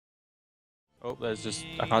Oh, there's just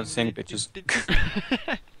I can't see any pictures.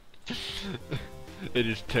 It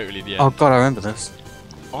is totally the end. Oh god, I remember this.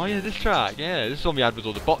 Oh yeah, this track. Yeah, this is one we had with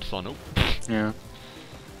all the bots on. Oh. Yeah.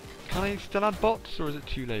 Can I still add bots, or is it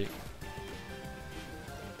too late?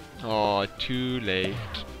 Oh, too late.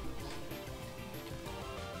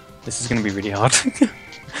 This is gonna be really hard.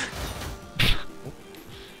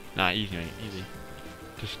 Nah, easy mate, easy.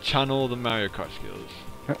 Just channel the Mario Kart skills.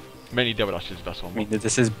 Many double dashes, that's one. I mean,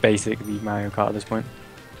 this is basically Mario Kart at this point.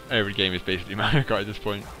 Every game is basically Mario Kart at this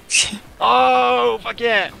point. Oh, fuck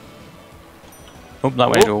yeah! Oh, that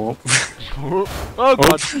way door. Oh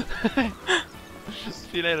god!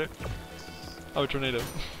 See you later. Oh, tornado.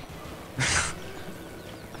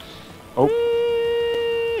 Oh.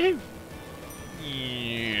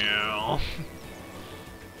 Yeah.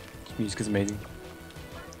 This music is amazing.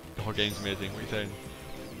 The whole game's amazing, what are you saying?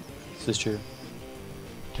 This is true.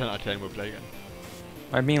 10 out of 10 we'll play again.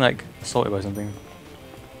 I'm being like assaulted by something.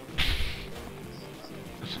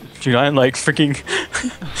 Dude, I'm like freaking.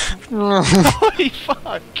 Holy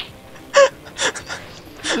fuck!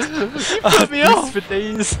 You put me off! For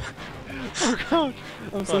days. Oh god!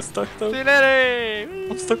 I'm so stuck though. See you later!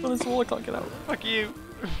 I'm stuck on this wall, I can't get out. Fuck you!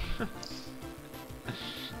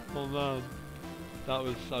 Oh man. That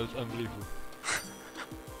was unbelievable.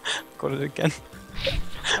 Got it again.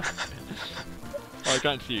 Oh, I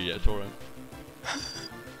can't see you yet, it's alright.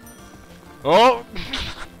 Oh!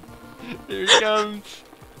 Here he comes!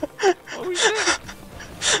 Oh shit!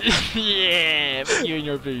 Yeah! Put you in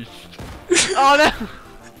your boost. Oh no!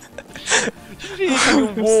 Did you see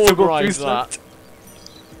this wall grind that?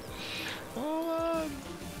 Oh man!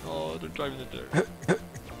 Oh, don't drive in the dirt.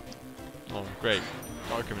 Oh, great.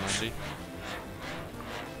 That'll come in handy.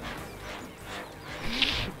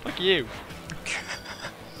 Fuck you!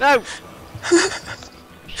 No!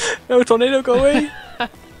 No, tornado, go away!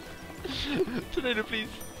 Tornado, please.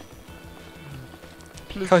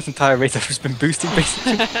 This entire race I've just been boosting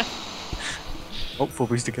basically. Oh, full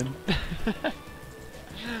boost again.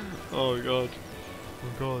 Oh god.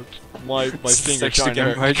 Oh god. My finger Extra shiner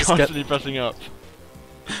again, right? Just constantly pressing up.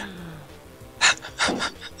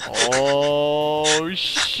 Oh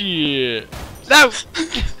shit. No!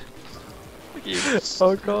 Fuck you.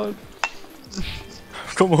 Oh god.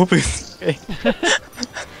 I've got more boost. Okay.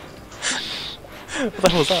 What the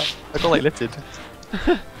hell was that? I got like lifted.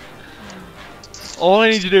 All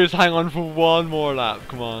I need to do is hang on for one more lap.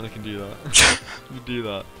 Come on, I can do that. I can do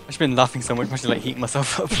that. I've just been laughing so much, I'm actually like heating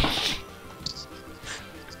myself up.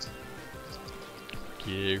 Fuck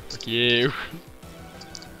you. Fuck you.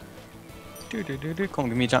 Come on,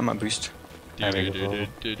 give me a giant map boost. There we go.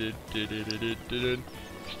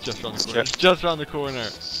 It's just around the corner. It's just around the corner.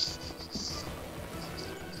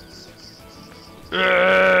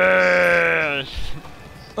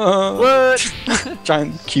 What?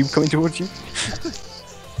 Giant cube coming towards you.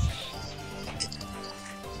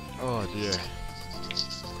 Oh dear.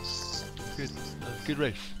 Good. Good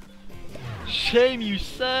race. Shame you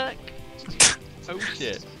suck. Oh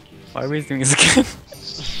shit. Why are we doing this again?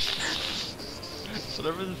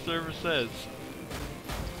 Whatever the server says.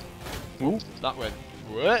 Ooh. That went.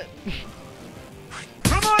 What?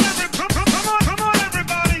 Come on, everybody! Come on,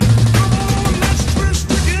 let's twist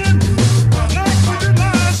again, like we did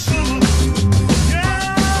last summer.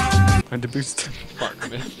 Yeah. Time to boost. Fuck,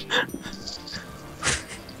 missed.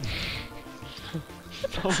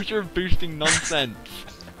 Stop your boosting nonsense.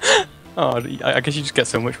 Oh, I guess you just get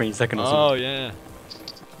so much when you second or something. Oh yeah.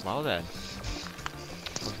 Well then.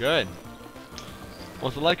 Well good.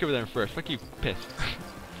 What's it like over there in first? Fuck you, piss.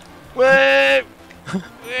 Wait!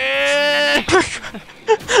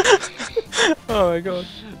 Oh my god.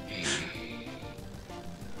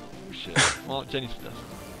 Oh shit. Well, Jenny's dead.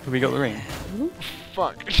 Have we got the ring?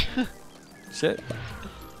 Fuck. Shit.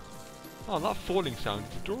 Oh, that falling sound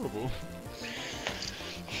is adorable.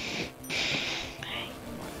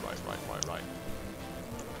 Right.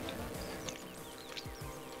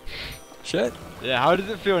 Shit. Yeah, how does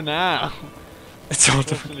it feel now? It's hard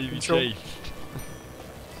to Constantly be control. chased.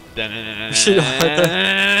 Shit.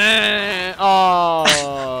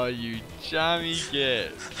 Oh, you jammy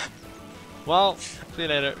git. Well, see you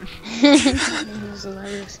later. That was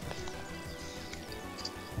hilarious.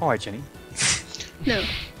 Alright, Jenny. No.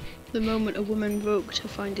 The moment a woman woke to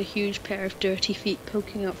find a huge pair of dirty feet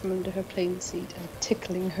poking out from under her plane seat and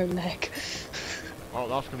tickling her leg. Oh,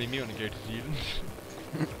 that's gonna be me when I go to Zealand.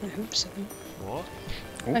 I hope so. What?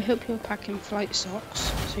 Oh. I hope you're packing flight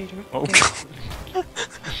socks so you don't Oh get god.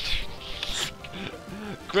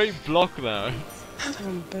 Great block there.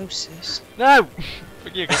 thrombosis. No!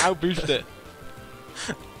 Fuck you, I can outboost it.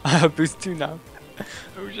 I have boost 2 now.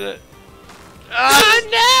 Oh shit. Oh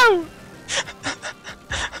no!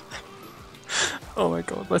 Oh my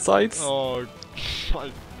god, my sides. Oh,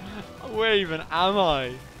 God. Where even am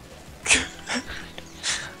I?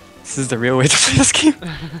 This is the real way to play this game.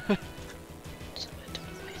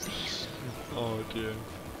 Oh dear.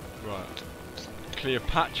 Right.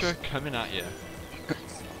 Cleopatra coming at you.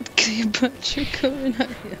 Cleopatra coming at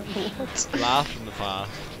you. What? Blast from the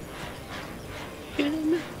past.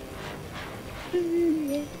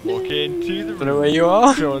 Walk into the Don't know where you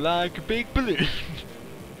are. Feel like a big balloon.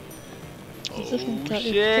 Oh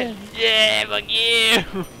shit! Yeah, fuck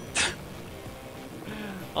you!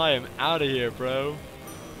 I am out of here, bro.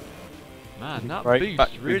 Man, that Right back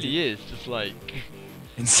boost with really you. is just like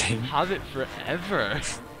Insane. have it forever.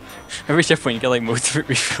 Every checkpoint you get like most of it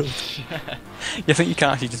refilled. Yeah. You think you can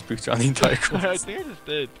actually just boost around the entire I course? think I just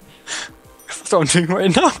did. That's what I'm doing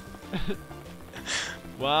right now.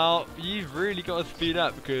 Well, you've really got to speed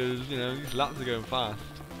up because, you know, these laps are going fast.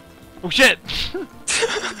 Oh shit!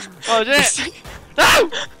 Oh shit! No!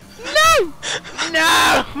 No!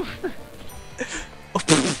 No! Oh,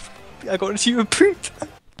 pfft. I got an achievement point.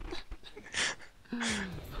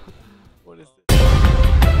 What is this?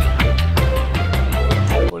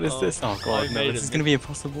 What is this? Oh I god, no, made this it. is gonna be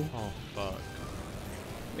impossible. Oh fuck.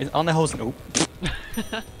 Aren't there holes in? Oh.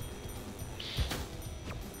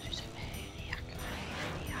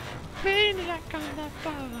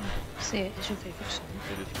 See it, it's your favourite song.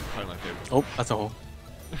 It is probably my favourite. Oh, that's a hole.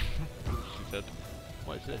 She said,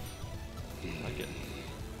 what is this? I like it.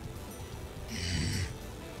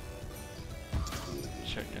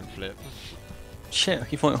 Check and flips. Shit, I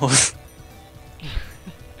keep falling holes.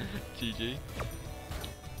 GG.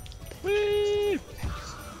 Whee! Is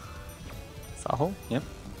that a hole? Yep.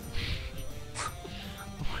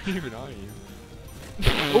 Where even are you?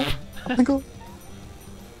 Oh my god.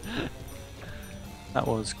 That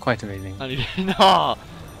was quite amazing. I need no!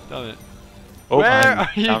 Damn it. Oh, Where I'm are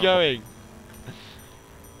you down. going?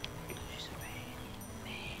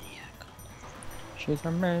 She's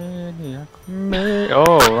a maniac.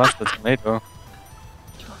 Oh, that's the tomato.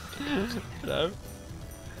 Hello?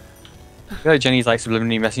 I feel like Jenny's like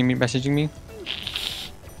subliminally messaging me.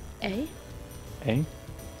 Eh? Eh?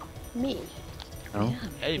 Me? No.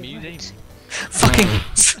 Yeah, Amy, you're use right. Amy.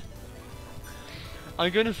 Fucking.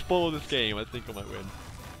 I'm gonna spoil this game, I think I might win.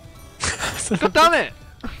 God damn it!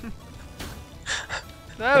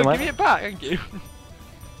 No, Am I? give me it back, thank you.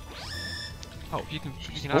 Oh, you can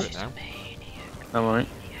have it now. I'm alright.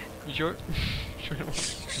 You sure? Sure.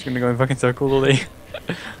 Just gonna go in fucking circles all day.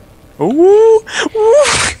 Ooh! Ooh!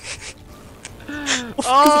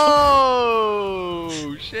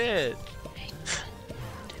 Oh shit!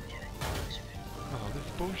 Oh, this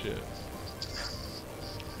is bullshit.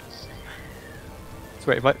 So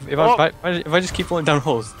wait, Oh. if I just keep falling down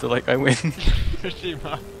holes, to like I win. Pretty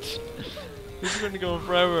much. This is gonna go on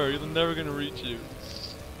forever. You're never gonna reach you.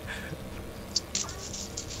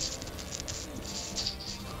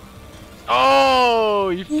 Oh,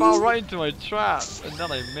 you fell right into my trap, and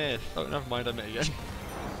then I missed. Oh, never mind. I missed again.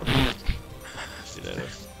 See you later.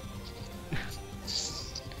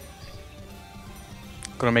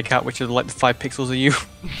 Gotta make out which of like the 5 pixels are you.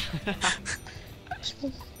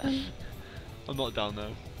 I'm not down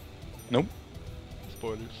though. Nope.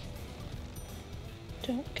 Spoilers.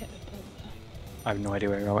 Don't get above that. I have no idea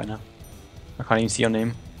where you are right now. I can't even see your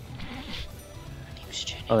name. My name's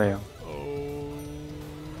Jenny. Oh, there you are. Oh.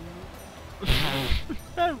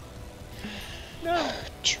 No. No.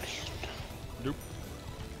 Julian. Nope.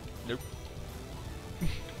 Nope.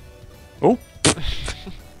 Oh!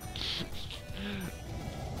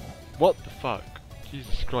 What the fuck?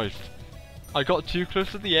 Jesus Christ. I got too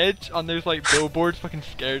close to the edge and those like billboards fucking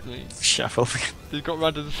scared me. Shuffle. They got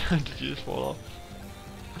round to the sound did you just fall off?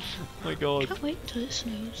 Oh my god. Can't wait till it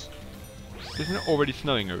snows. Isn't it already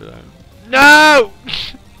snowing over there? No!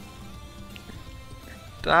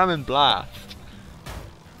 Damn and blast.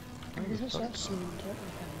 It's not snowing,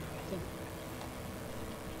 don't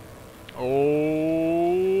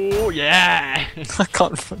Oh yeah! I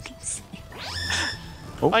can't fucking see.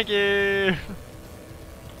 Oh, Thank you!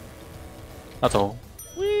 that's all.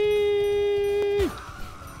 Whee!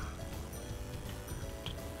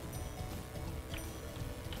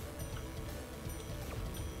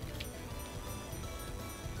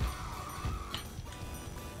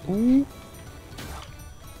 Ooh.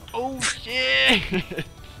 Oh shit!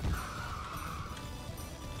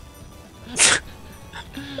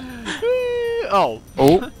 Oh!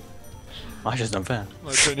 Oh! That's just unfair.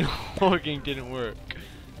 My Tony Hawking didn't work.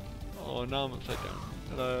 Oh, now I'm upside down.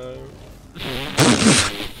 Hello.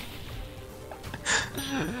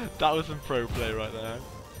 That was some pro play right there.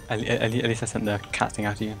 At least I sent the cat thing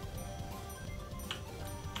after you.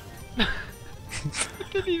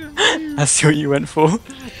 Didn't even move. I see what you went for.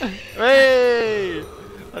 Hey!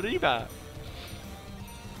 Arriba!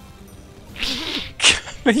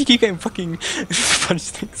 You keep getting fucking punch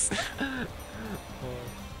things.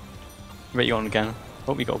 Bet you on again.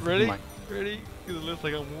 Oh, we got Ready? mine. Ready? Because it looks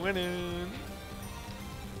like I'm winning.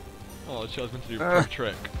 Oh, shit, I was meant to do a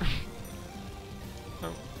trick.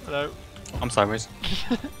 Oh, hello. I'm sideways.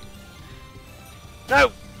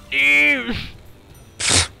 No! Ew!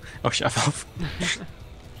 Oh shit, I fell off.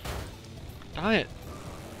 Damn it.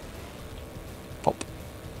 Pop.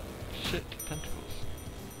 Shit, tentacles.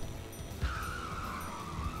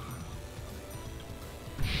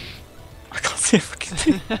 I can't see a fucking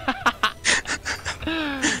thing.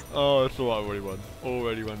 Oh, it's alright, I already won.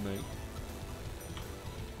 Already won, mate.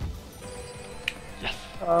 Yes!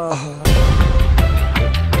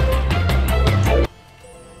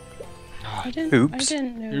 I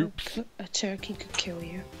didn't know Oops. a turkey could kill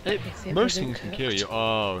you. It, if it most wasn't things can kill you. cooked.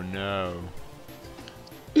 Oh no.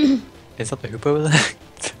 Is that the hoop over there?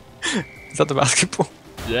 Is that the basketball?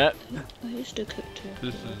 Yep. I used to cook turkey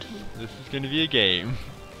This all the is time. this is gonna be a game.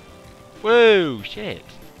 Whoa, shit.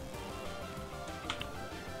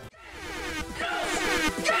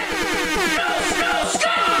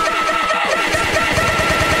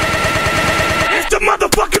 It's the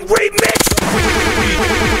motherfucking remix!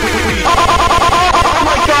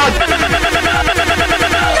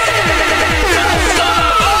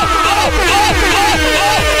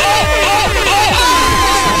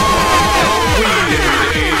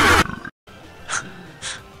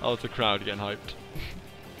 Oh, it's a crowd getting hyped.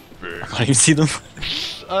 I can't even see them.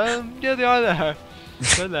 Yeah, they are there.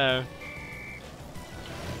 They're there.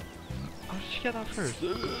 How did you get that first?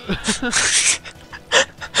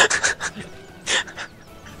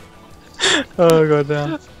 Oh god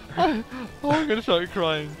damn. Oh, I'm gonna start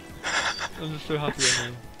crying. I'm just so happy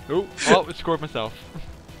right now. Oh, I scored myself.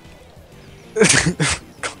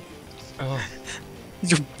 Oh.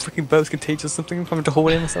 Your fucking boat's contagious or something? I'm having to hold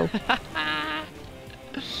it in myself.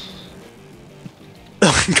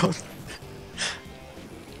 Oh my god.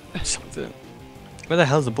 Shut it. Where the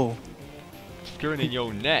hell's the ball? It's going in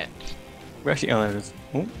your net. We're actually, oh there it is.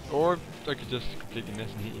 Oh, Or I could just completely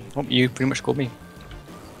miss and hit you. oh, you pretty much scored me.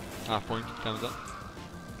 Half point, comes up.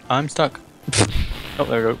 I'm stuck. Oh,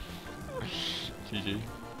 there we go. GG.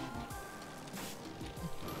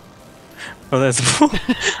 Oh, there's the ball.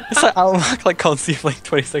 It's like I'll like can't see for like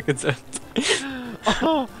 20 seconds.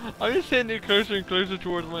 Oh, I'm just hitting it closer and closer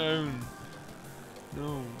towards my own.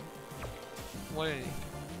 No. Why?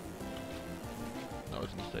 That was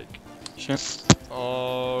a mistake. Shit.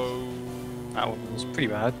 Oh. That one was pretty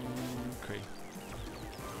bad. Okay.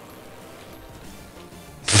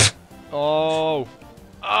 Oh.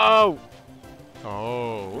 Oh.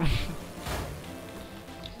 Oh.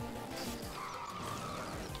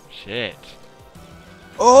 Shit.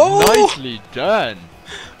 Oh! Nicely done.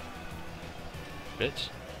 Bitch.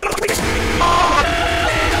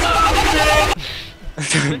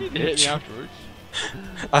 You need to hit me afterwards.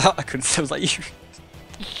 I couldn't say it was like you.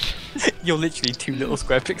 You're literally 2 little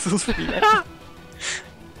square pixels from me there.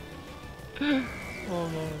 Oh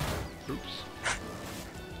no. Oops.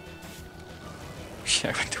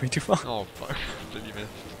 Shit, I went way too far. Oh fuck. Completely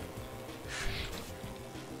missed.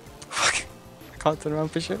 Fuck. I can't turn around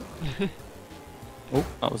for shit. Oh,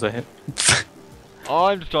 that was a hit. Oh,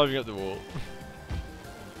 I'm just driving up the wall.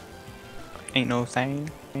 Ain't no saying.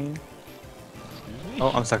 Excuse me? Oh,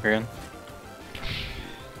 I'm stuck again.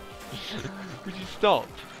 Would you stop?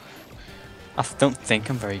 I don't think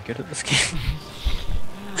I'm very good at this game.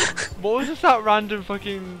 What was just that random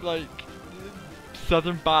fucking, like,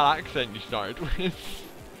 southern bad accent you started with?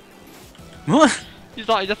 What? He's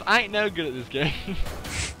like, just ain't no good at this game.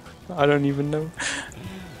 I don't even know.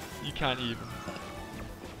 You can't even.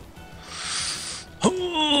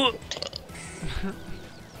 Oh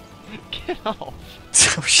Get off.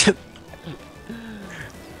 shit.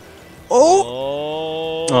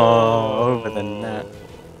 Oh! Oh. Oh, over the net.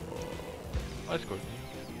 I scored.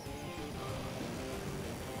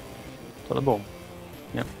 Got the ball.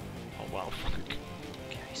 Yep. Oh wow, fuck.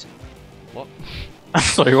 What? I'm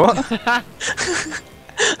sorry, what?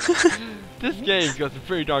 This game's got some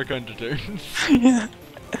pretty dark undertones. Yeah.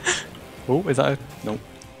 Oh, is that a... Nope.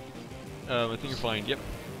 I think you're fine, yep.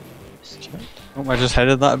 Oh, I just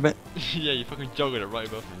headed that a bit. Yeah, you fucking juggled it right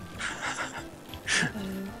above me.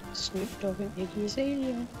 Snoop Dogg and Iggy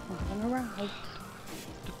Azalea on around.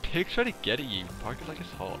 The pig's trying to get at you. Park it like it's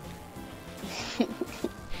hot.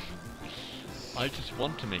 I just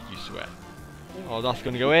want to make you sweat. Oh, that's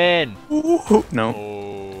gonna go in! Ooh, no.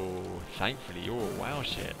 Oh. Thankfully, you're all wow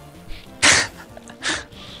shit.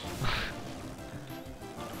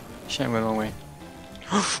 Shit, I went the wrong way.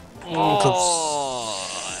 Oh,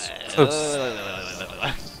 Close.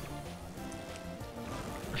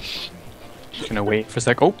 Just gonna wait for a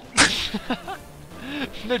sec. Oh!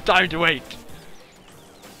 no time to wait.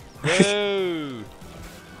 No.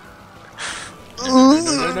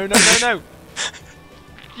 No.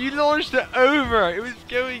 You launched it over. It was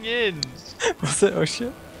going in. Was it? Oh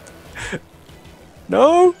shit.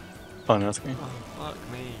 No! Oh no, that's okay. Oh, fuck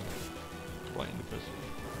me. Right in the pussy.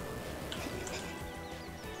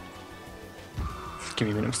 Give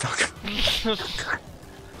me a minute, I'm stuck.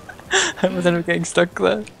 I was end up getting stuck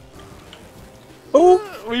there. Oh!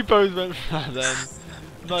 We both went for that then.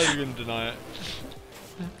 I'm not even gonna deny it.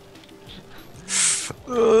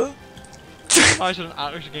 I should an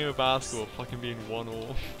actual game of basketball fucking being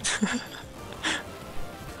 1-all.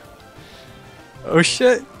 Oh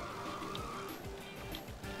shit!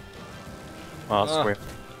 Wow, that's weird.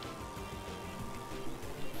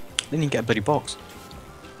 Didn't even get a bloody box.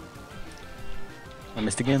 I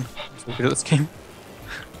missed again. So good at this game.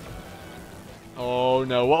 Oh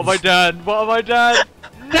no, what have I done? What have I done?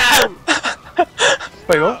 No!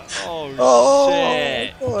 Wait, what? Oh,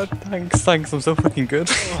 shit! Oh, thanks, I'm so fucking good.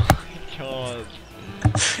 Oh my god.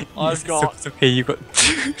 I've got... It's okay, you got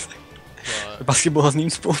two. The basketball hasn't even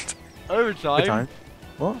spawned. Overtime?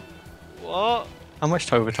 What? What? How much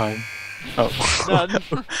to overtime? Oh. None.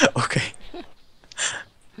 Okay.